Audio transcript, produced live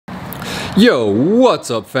Yo, what's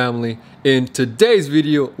up family? In today's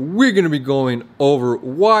video, we're going to be going over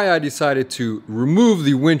why I decided to remove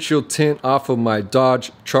the windshield tint off of my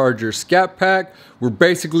Dodge Charger Scat Pack. We're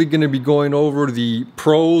basically going to be going over the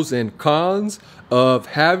pros and cons of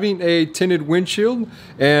having a tinted windshield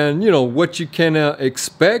and what you can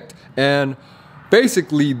expect, and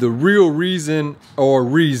basically the real reason or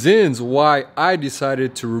reasons why I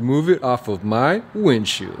decided to remove it off of my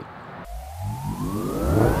windshield.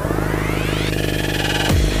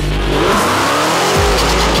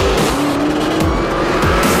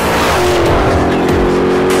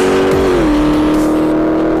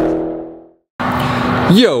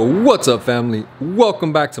 Yo, what's up family?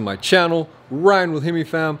 Welcome back to my channel. Ryan with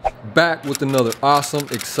Hemifam, back with another awesome,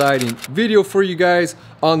 exciting video for you guys.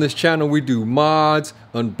 On this channel we do mods,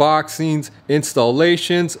 unboxings,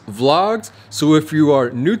 installations, vlogs. So if you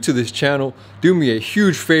are new to this channel, do me a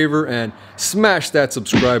huge favor and smash that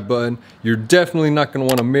subscribe button. You're definitely not going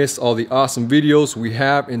to want to miss all the awesome videos we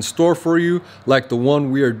have in store for you, like the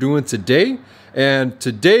one we are doing today. And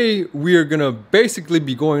today we are gonna basically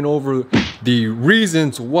be going over the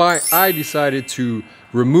reasons why I decided to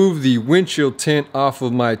remove the windshield tint off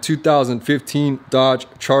of my 2015 Dodge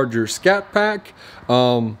Charger Scat Pack.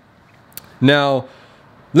 Now,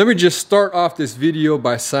 let me just start off this video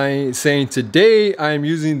by saying today I am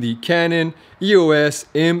using the Canon EOS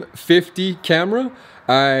M50 camera.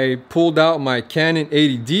 I pulled out my Canon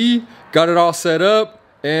 80D, got it all set up,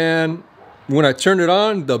 and when I turned it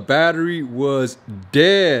on, the battery was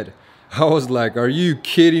dead. I was like, are you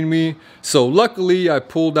kidding me? So luckily I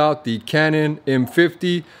pulled out the Canon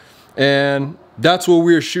M50, and that's what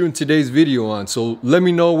we're shooting today's video on. So let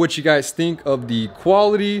me know what you guys think of the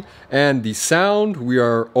quality and the sound. We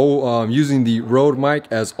are using the Rode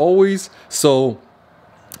mic as always. So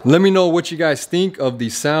let me know what you guys think of the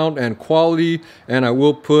sound and quality, and I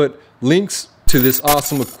will put links to this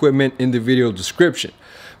awesome equipment in the video description.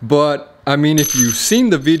 But I mean, if you've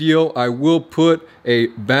seen the video, I will put a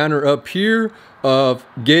banner up here of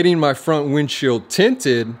getting my front windshield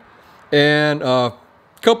tinted. And a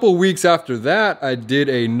couple weeks after that, I did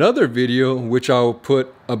another video, which I will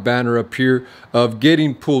put a banner up here, of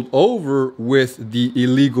getting pulled over with the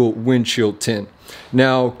illegal windshield tint.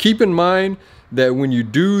 Now, keep in mind that when you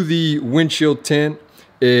do the windshield tint,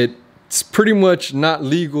 it's pretty much not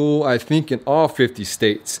legal, I think, in all 50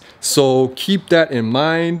 states. So keep that in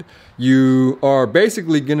mind. You are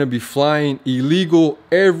basically going to be flying illegal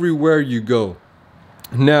everywhere you go.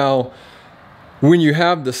 Now, when you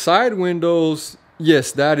have the side windows,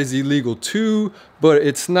 yes, that is illegal too, but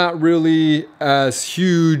it's not really as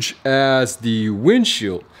huge as the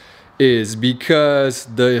windshield is, because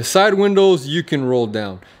the side windows you can roll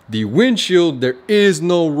down. The windshield, there is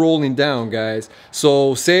no rolling down, guys.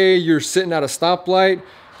 So say you're sitting at a stoplight,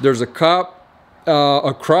 there's a cop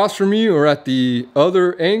across from you or at the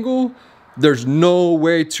other angle, there's no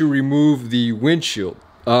way to remove the windshield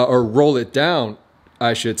or roll it down,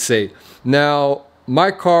 I should say. Now, my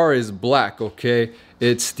car is black, okay?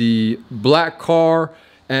 It's the black car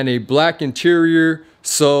and a black interior,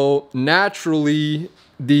 so naturally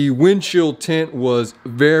the windshield tint was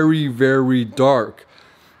very, very dark.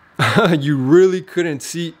 You really couldn't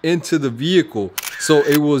see into the vehicle, so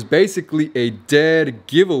it was basically a dead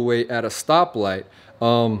giveaway at a stoplight.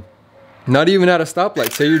 Not even at a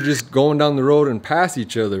stoplight, say you're just going down the road and pass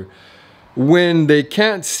each other. When they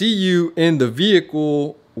can't see you in the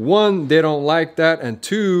vehicle, one, they don't like that, and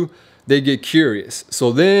two, they get curious.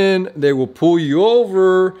 So then they will pull you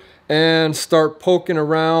over and start poking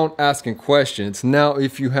around, asking questions. Now,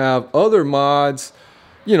 if you have other mods,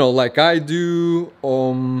 like I do,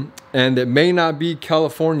 and it may not be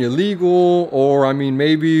California legal, or I mean,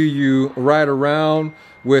 maybe you ride around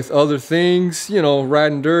with other things,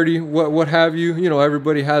 riding dirty, what have you.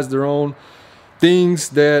 Everybody has their own things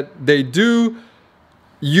that they do.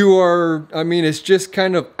 I mean, it's just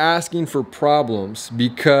kind of asking for problems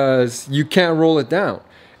because you can't roll it down.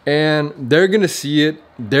 And they're gonna see it,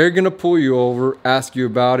 they're gonna pull you over, ask you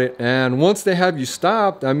about it, and once they have you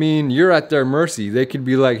stopped, I mean, you're at their mercy. They could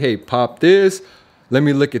be like, hey, pop this, let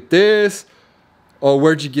me look at this, oh,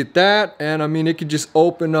 where'd you get that? And I mean, it could just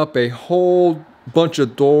open up a whole bunch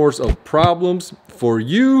of doors of problems for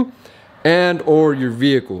you and or your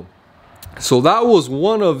vehicle. So that was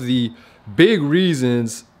one of the big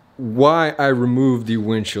reasons why I removed the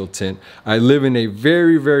windshield tint. I live in a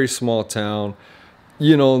very, very small town.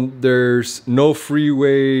 There's no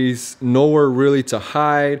freeways, nowhere really to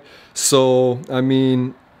hide. So, I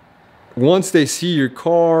mean, once they see your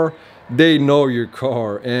car, they know your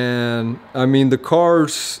car. And I mean, the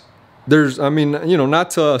cars I mean, you know, not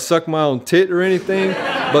to suck my own tit or anything,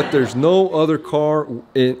 but there's no other car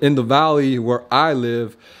in the valley where I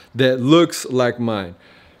live that looks like mine.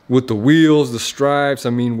 With the wheels, the stripes, I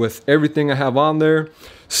mean, with everything I have on there.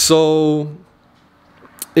 So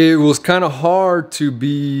it was kind of hard to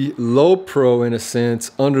be low pro in a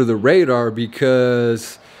sense under the radar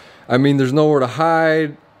because, I mean, there's nowhere to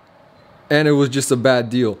hide. And it was just a bad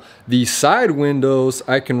deal. The side windows,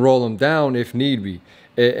 I can roll them down if need be.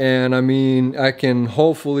 And I mean, I can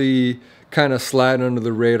hopefully kind of slide under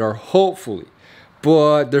the radar, hopefully.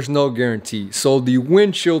 But there's no guarantee. So the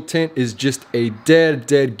windshield tint is just a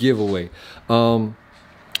dead giveaway.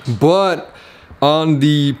 But on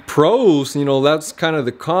the pros, you know, that's kind of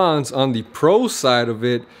the cons. On the pro side of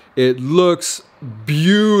it, it looks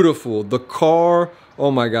beautiful. The car,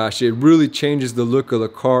 oh my gosh, it really changes the look of the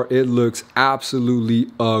car. It looks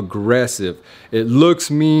absolutely aggressive. It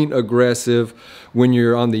looks mean, aggressive. When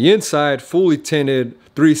you're on the inside, fully tinted,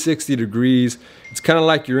 360 degrees, it's kind of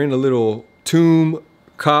like you're in a little tomb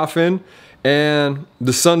coffin and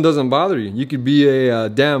the sun doesn't bother you. You could be a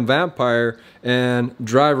damn vampire and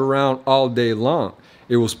drive around all day long.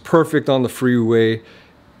 It was perfect on the freeway,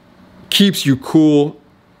 keeps you cool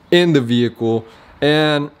in the vehicle,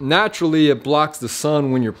 and naturally it blocks the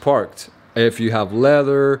sun when you're parked. If you have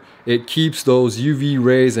leather, it keeps those UV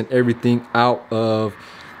rays and everything out of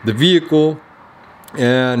the vehicle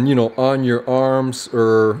and, you know, on your arms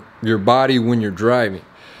or your body when you're driving.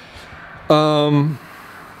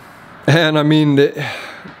 And I mean,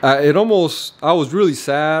 I was really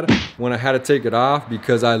sad when I had to take it off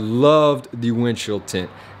because I loved the windshield tint.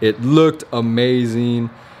 It looked amazing.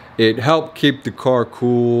 It helped keep the car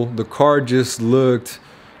cool. The car just looked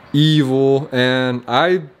evil and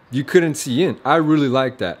you couldn't see in. I really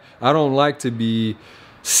like that. I don't like to be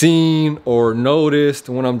seen or noticed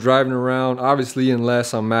when I'm driving around, obviously,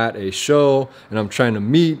 unless I'm at a show and I'm trying to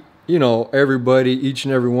meet, you know, everybody, each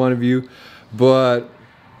and every one of you. But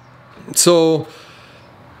so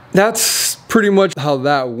that's pretty much how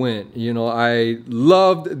that went. You know, I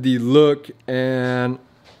loved the look and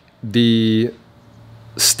the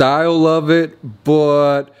style of it,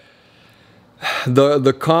 but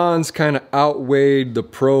the cons kind of outweighed the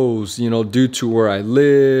pros, you know, due to where I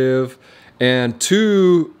live. And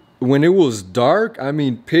two, when it was dark, I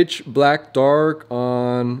mean pitch black dark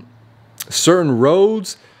on certain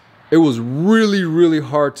roads, it was really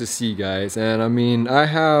hard to see, guys. And I mean, I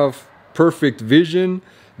have perfect vision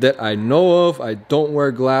that I know of. I don't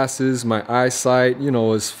wear glasses. My eyesight, you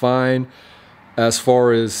know, is fine as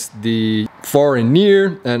far as the far and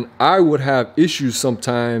near, and I would have issues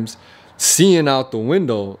sometimes seeing out the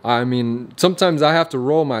window. I mean, sometimes I have to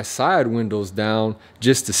roll my side windows down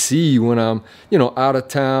just to see when I'm, you know, out of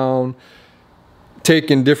town,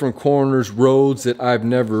 taking different corners, roads that I've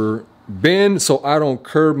never been, so I don't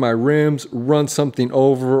curb my rims, run something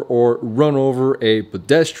over, or run over a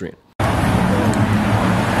pedestrian.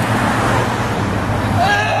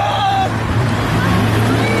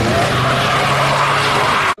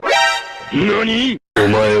 NANI?! お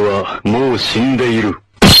前はもう死んでいる。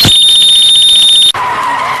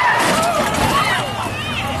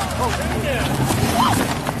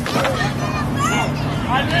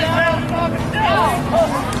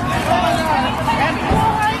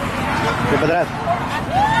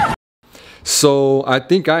So I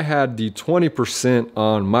think I had the 20%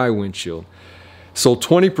 on my windshield. So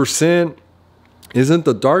 20% isn't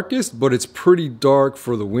the darkest, but it's pretty dark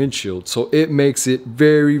for the windshield. So it makes it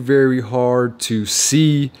very hard to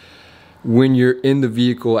see when you're in the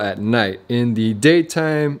vehicle at night. In the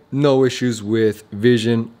daytime, no issues with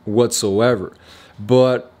vision whatsoever.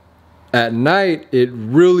 But at night, it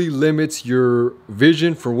really limits your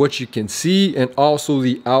vision for what you can see, and also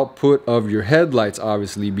the output of your headlights,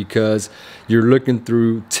 obviously, because you're looking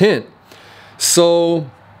through tint.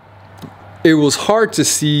 So it was hard to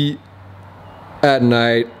see at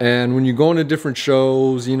night. And when you go into different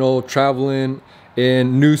shows, you know, traveling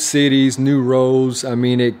in new cities, new roads, I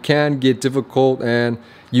mean, it can get difficult and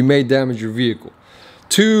you may damage your vehicle.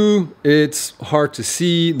 Two, it's hard to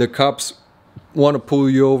see. The cops want to pull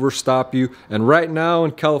you over, stop you. And right now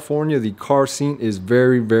in California, the car scene is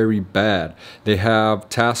very bad. They have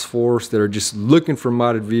task force that are just looking for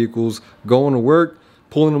modded vehicles, going to work,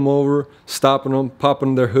 pulling them over, stopping them,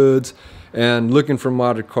 popping their hoods, and looking for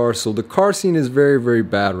modded cars. So the car scene is very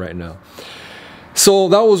bad right now. So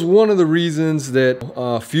that was one of the reasons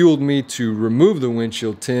that fueled me to remove the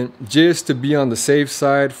windshield tint, just to be on the safe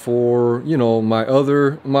side for, you know, my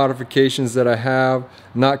other modifications that I have,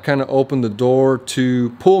 not kind of open the door to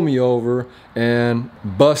pull me over and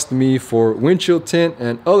bust me for windshield tint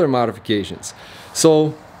and other modifications.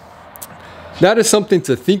 So that is something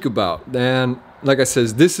to think about. And like I said,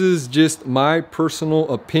 this is just my personal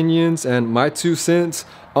opinions and my 2 cents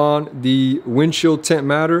on the windshield tint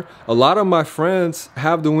matter. A lot of my friends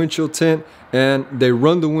have the windshield tint and they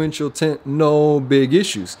run the windshield tint, no big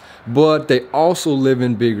issues. But they also live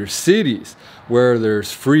in bigger cities where there's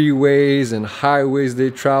freeways and highways they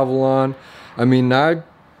travel on. I mean, I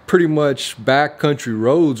pretty much backcountry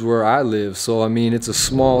roads where I live. So I mean, it's a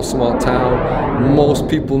small town. Most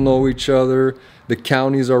people know each other. The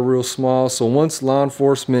counties are real small. So once law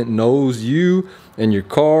enforcement knows you and your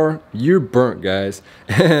car, you're burnt, guys.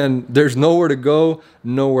 And there's nowhere to go,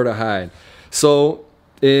 nowhere to hide. So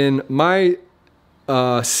in my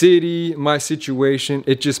city, my situation,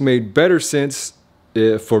 it just made better sense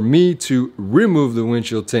for me to remove the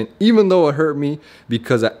windshield tint, even though it hurt me,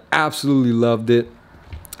 because I absolutely loved it.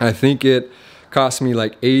 I think it cost me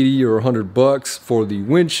like 80 or 100 bucks for the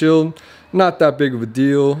windshield. Not that big of a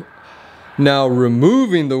deal. Now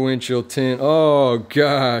removing the windshield tint, oh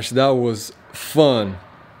gosh, that was fun.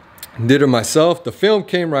 Did it myself. The film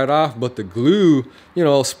came right off, but the glue, you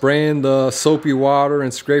know, spraying the soapy water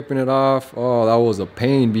and scraping it off, oh, that was a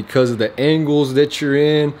pain because of the angles that you're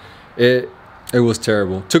in. It was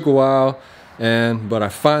terrible. Took a while, but I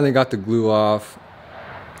finally got the glue off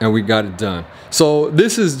and we got it done. So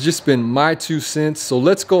this has just been my 2 cents. So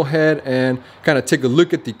let's go ahead and kind of take a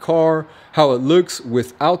look at the car, how it looks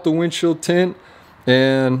without the windshield tint.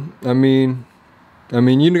 And I mean,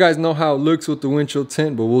 you guys know how it looks with the windshield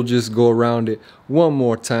tint, but we'll just go around it one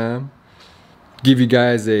more time. Give you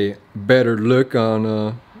guys a better look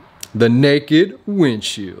on the naked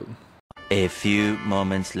windshield. A few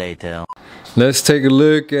moments later. Let's take a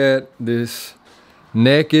look at this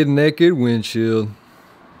naked windshield.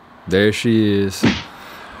 There she is.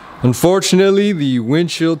 Unfortunately, the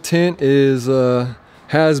windshield tint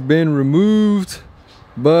has been removed,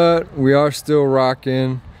 but we are still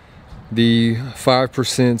rocking the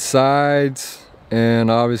 5% sides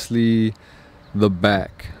and obviously the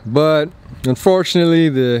back. But unfortunately,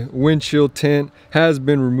 the windshield tint has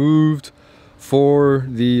been removed for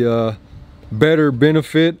the better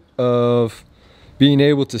benefit of being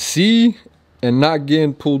able to see and not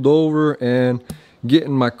getting pulled over and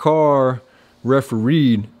getting my car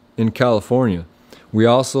refereed in California. We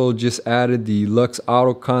also just added the Lux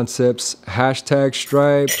Auto Concepts hashtag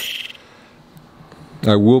stripe.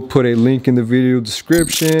 I will put a link in the video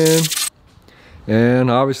description.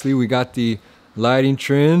 And obviously we got the lighting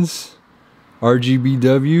trends,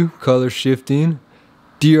 RGBW, color shifting,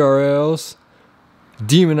 DRLs,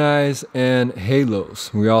 demon eyes, and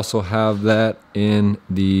halos. We also have that in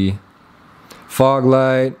the fog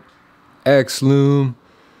light, X-Lume,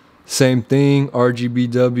 same thing,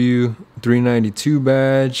 RGBW 392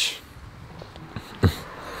 badge.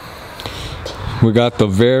 We got the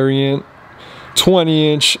Variant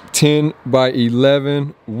 20-inch 10 by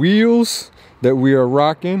 11 wheels that we are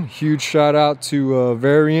rocking. Huge shout out to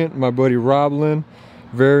Variant, my buddy Roblin.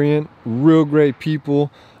 Variant, real great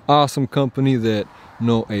people, awesome company that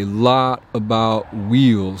know a lot about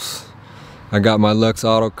wheels. I got my Lux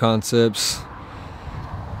Auto Concepts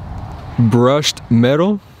brushed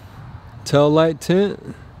metal tail light tint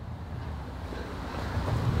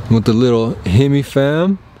with the little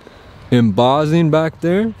Hemifam embossing back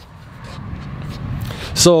there.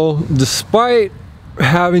 So despite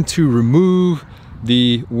having to remove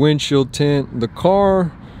the windshield tint, the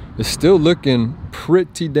car is still looking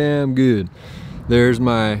pretty damn good. There's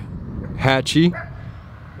my Hatchie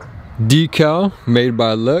decal made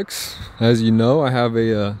by Lux. As you know, I have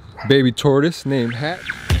a baby tortoise named Hatch.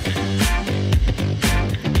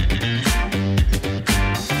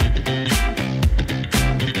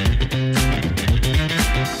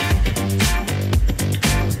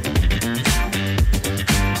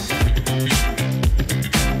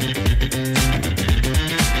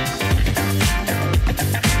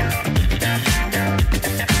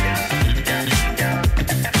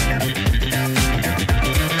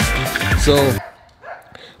 So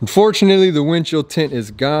unfortunately the windshield tint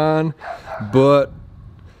is gone, but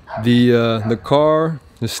the car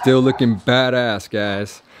is still looking badass,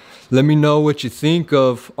 guys. Let me know what you think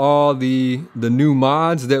of all the new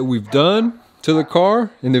mods that we've done to the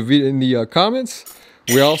car in the comments.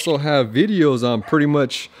 We also have videos on pretty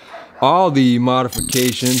much all the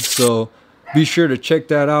modifications, so be sure to check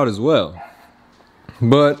that out as well.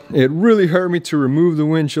 But it really hurt me to remove the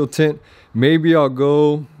windshield tint. Maybe I'll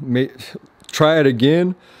go try it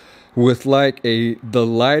again with like the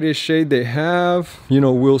lightest shade they have. You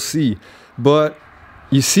know, we'll see. But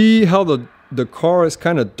you see how the car is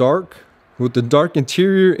kind of dark? With the dark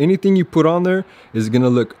interior, anything you put on there is gonna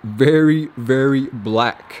look very, very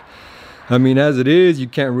black. I mean, as it is, you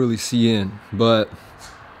can't really see in, but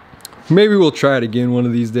maybe we'll try it again one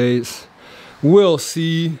of these days. We'll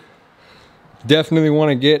see. Definitely want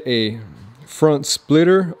to get a front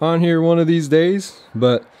splitter on here one of these days,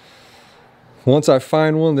 but once I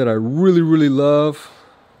find one that I really love,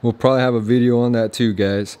 we'll probably have a video on that too,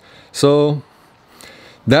 guys. So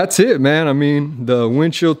that's it, man. I mean, the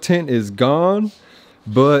windshield tint is gone,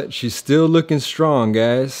 but she's still looking strong,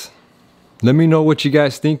 guys. Let me know what you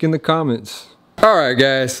guys think in the comments. All right,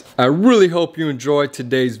 guys, I really hope you enjoyed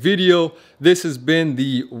today's video. This has been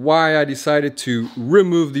the why I decided to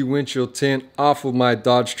remove the windshield tint off of my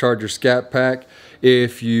Dodge Charger Scat Pack.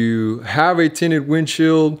 If you have a tinted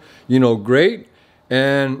windshield, you know, great.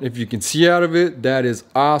 And if you can see out of it, that is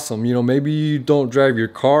awesome. You know, maybe you don't drive your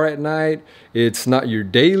car at night. It's not your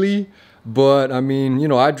daily, but I mean, you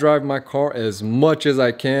know, I drive my car as much as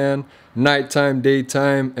I can, nighttime,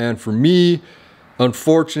 daytime. And for me,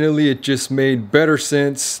 unfortunately, it just made better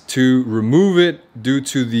sense to remove it due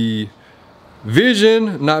to the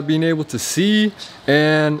vision, not being able to see,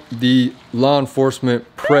 and the law enforcement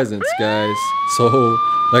presence, guys. So,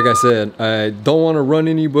 like I said, I don't want to run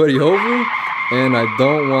anybody over, and I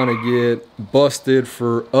don't want to get busted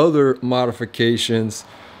for other modifications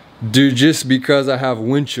just because I have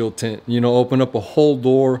windshield tint, you know, open up a whole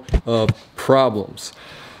door of problems.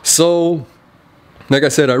 So, like I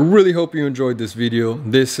said, I really hope you enjoyed this video.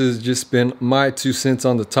 This has just been my 2 cents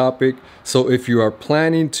on the topic. So if you are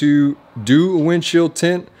planning to do a windshield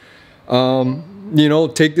tint, you know,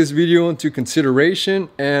 take this video into consideration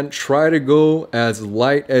and try to go as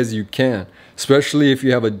light as you can, especially if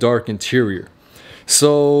you have a dark interior.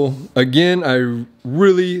 So again, I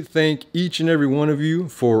really thank each and every one of you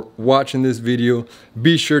for watching this video.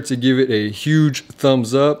 Be sure to give it a huge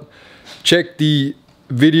thumbs up. Check the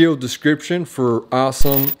video description for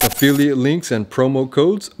awesome affiliate links and promo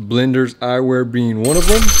codes, Blenders Eyewear being one of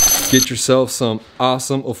them. Get yourself some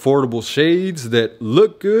awesome affordable shades that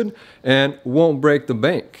look good and won't break the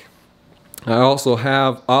bank. I also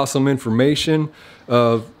have awesome information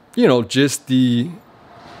of, you know, just the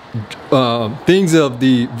things of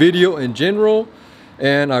the video in general,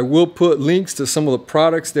 and I will put links to some of the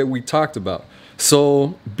products that we talked about.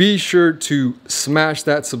 So be sure to smash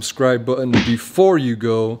that subscribe button before you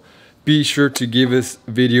go. Be sure to give this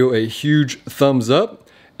video a huge thumbs up.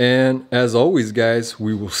 And as always, guys,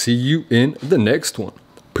 we will see you in the next one.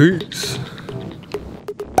 Peace.